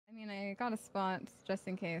I got a spot just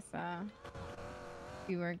in case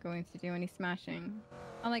you were going to do any smashing.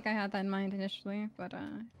 Not like I had that in mind initially, but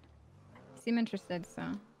you seem interested, so.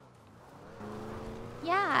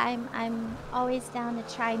 Yeah, I'm always down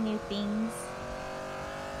to try new things.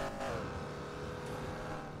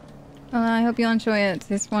 Well, I hope you'll enjoy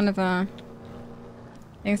it. It's one of the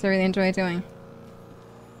things I really enjoy doing.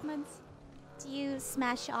 Do you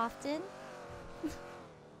smash often?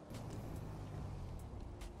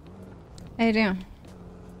 I do.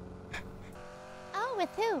 Oh, with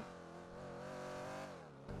who?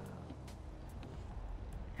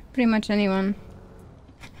 Pretty much anyone.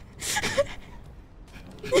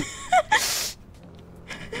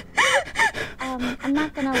 I'm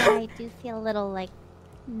not gonna lie, I do feel a little like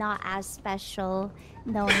not as special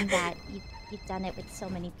knowing that you've done it with so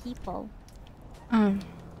many people.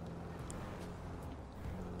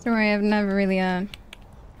 Sorry, I've never really done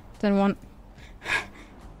one.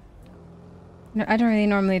 No, I don't really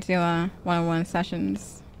normally do one-on-one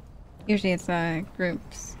sessions. Usually it's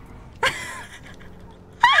groups.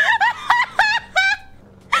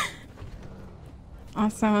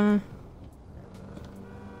 Also,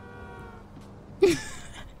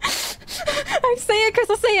 say it,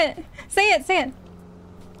 Crystal, say it! Say it, say it!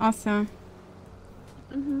 Also.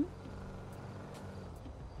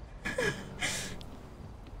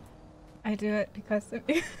 I do it because of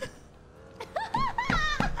you.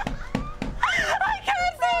 I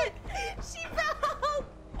can't say it! She broke!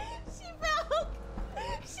 She broke!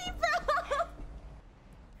 She broke!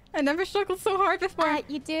 I never struggled so hard before.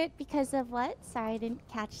 You do it because of what? Sorry, I didn't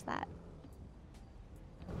catch that.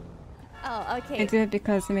 Oh, okay. I do it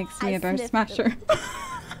because it makes me a better smasher.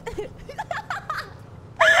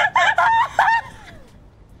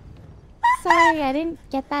 Sorry, I didn't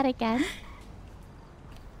get that again.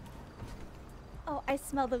 Oh, I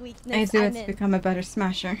smell the weakness. I do it to become a better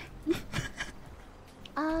smasher.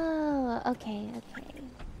 Oh, okay, okay.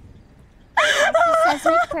 This does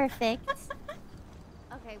make perfect.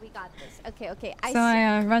 Okay, we got this. Okay, okay. So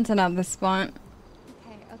I rented out this spot.